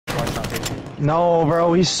No,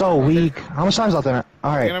 bro, he's so weak. How much time's left in it?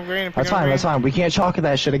 Alright. That's fine, that's fine. We can't chalk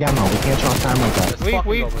that shit again, though. We can't chalk time like that.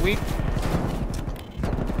 Weak.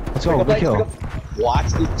 Let's go, we kill. What?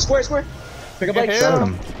 Square. Pick up Blake. Set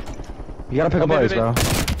him. You gotta pick up Blaze, bro.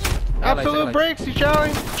 Absolute breaks, he's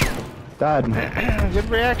shouting. Dad. Good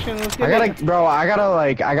reaction, let's get I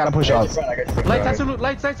gotta push up. Lights, absolute,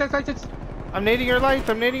 lights. I'm nading your lights,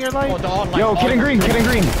 Oh, Yo, kid in green.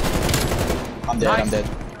 I'm dead.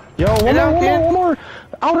 Yo, one more.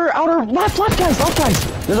 Outer, left, guys.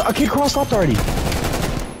 There's a kid crossed left already.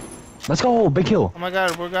 Let's go, big kill. Oh my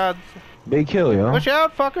god, we're gods. Big kill, yo. Push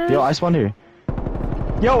out, fucker. Yo, I spawned here.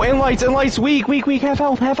 Yo, in lights, weak, half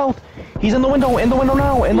health. He's in the window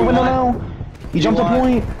now. He jumped a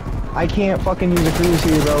point. I can't fucking use a cruise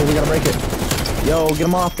here, bro. We gotta break it. Yo, get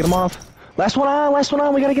him off. Last one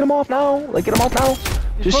on. We gotta get him off now.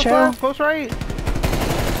 Just chill. Close right.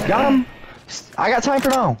 Got him. I got time for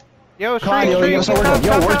now. Yo, Come on, yo, work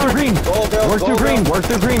through green. Work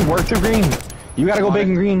through green. You gotta go big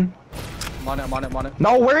and green. I'm on it.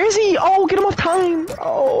 No, where is he? Oh, get him off time.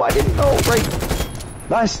 Oh, I didn't know. Right.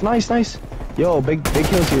 Nice. Yo, big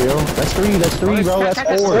kills here, yo. That's three, bro. That's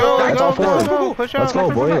four. That's all four. Let's go,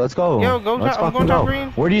 boy. Let's go. Yo, let's fucking go.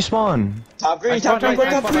 Where do you spawn? Top green. Stay on top. I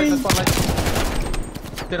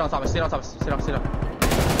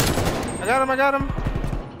got him.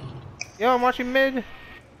 Yo, I'm watching mid.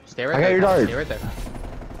 Stay right I got there. your dart. Stay right there.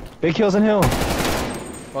 Big kills in hill.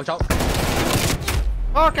 Watch out.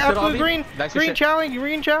 Fuck, absolute green. Nice Green challenge.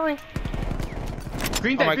 Green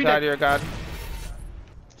Oh my god, you're a god.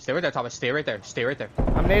 Stay right there, Thomas. Stay right there.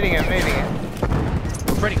 I'm nading it.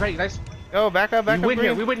 Ready, nice. Yo, back up, We win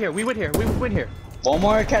here. One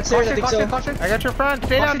more cat stairs, I think so. Caution. I got your front.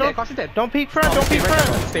 Stay down. Don't peek front. Don't peek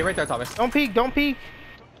front. Stay right there, Thomas. Don't peek. Do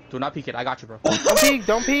not peek it. I got you, bro.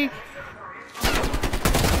 Don't peek.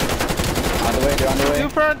 They're on the way.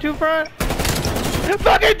 Two front.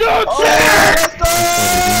 Fucking dude! Let's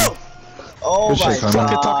go! Oh Good my shit,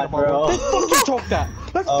 Carmen. god, bro. Let's fucking talk that.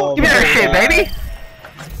 Oh Give me that shit, baby!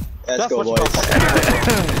 Let's go, boys.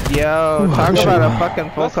 Yo, talk about a fucking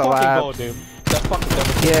full collab. That's fucking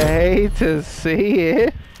dope. You hate to see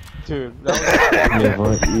it. Dude,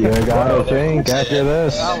 You gotta think after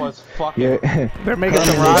this. that was fucking... They're making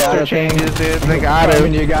some roster changes, dude. They got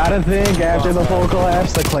it. You gotta think after the full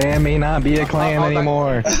collapse, the clan may not be a clan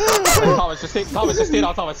anymore. Thomas, just stay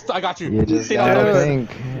down, Thomas. I got you. You just Stay down, gotta Thomas.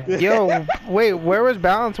 think. Yo, wait, where was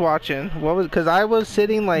Balance watching? What was? Cause I was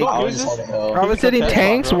sitting like, I was sitting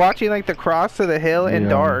tanks watching like the cross to the hill in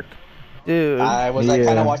dark. Dude. I was like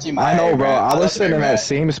kind of watching my... I know, bro. I was sitting in that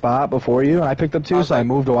same spot before you, and I picked up two, so I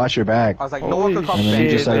moved to watch your back. I was like, no one could come And then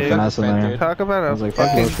you just started finessing there. Talk about a like,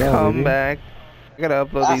 fucking let's go, comeback. I gotta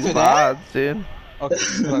upload these VODs, dude. Okay,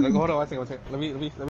 hold on, one second. Let me